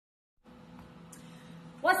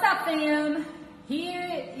What's up, fam?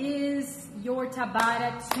 Here is your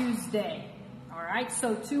Tabata Tuesday. All right,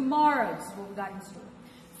 so tomorrow, this is what we got in store.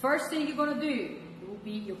 First thing you're gonna do will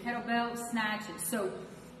be your kettlebell snatches. So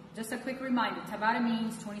just a quick reminder, Tabata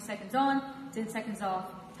means 20 seconds on, 10 seconds off,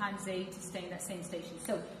 times 8 to stay in that same station.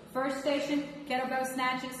 So first station, kettlebell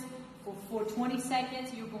snatches. For 20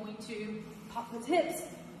 seconds, you're going to pop those hips,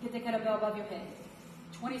 get the kettlebell above your head.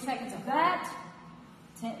 20 seconds of that,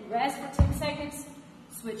 rest for 10 seconds,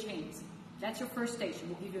 switch hands. That's your first station.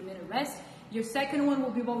 We'll give you a minute rest. Your second one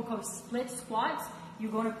will be what we call split squats.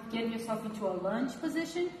 You're going to get yourself into a lunge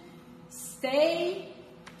position. Stay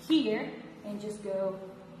here and just go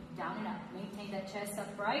down and up. Maintain that chest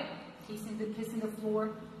upright, kissing the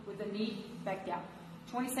floor with the knee back down.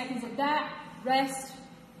 20 seconds of that, rest,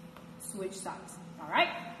 switch sides. All right?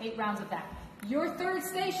 8 rounds of that. Your third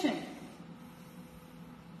station,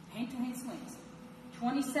 hand-to-hand swings.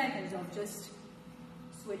 20 seconds of just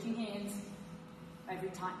switching hands every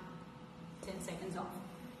time. 10 seconds off.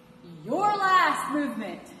 Your last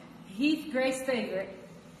movement, Heath Gray's favorite,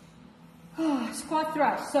 squat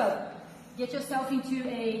thrust. So get yourself into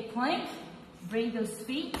a plank, bring those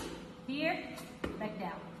feet here, back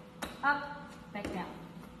down, up, back down.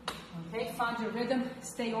 Okay, find your rhythm,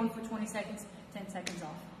 stay on for 20 seconds, 10 seconds off.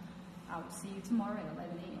 I'll see you tomorrow at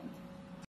 11 a.m.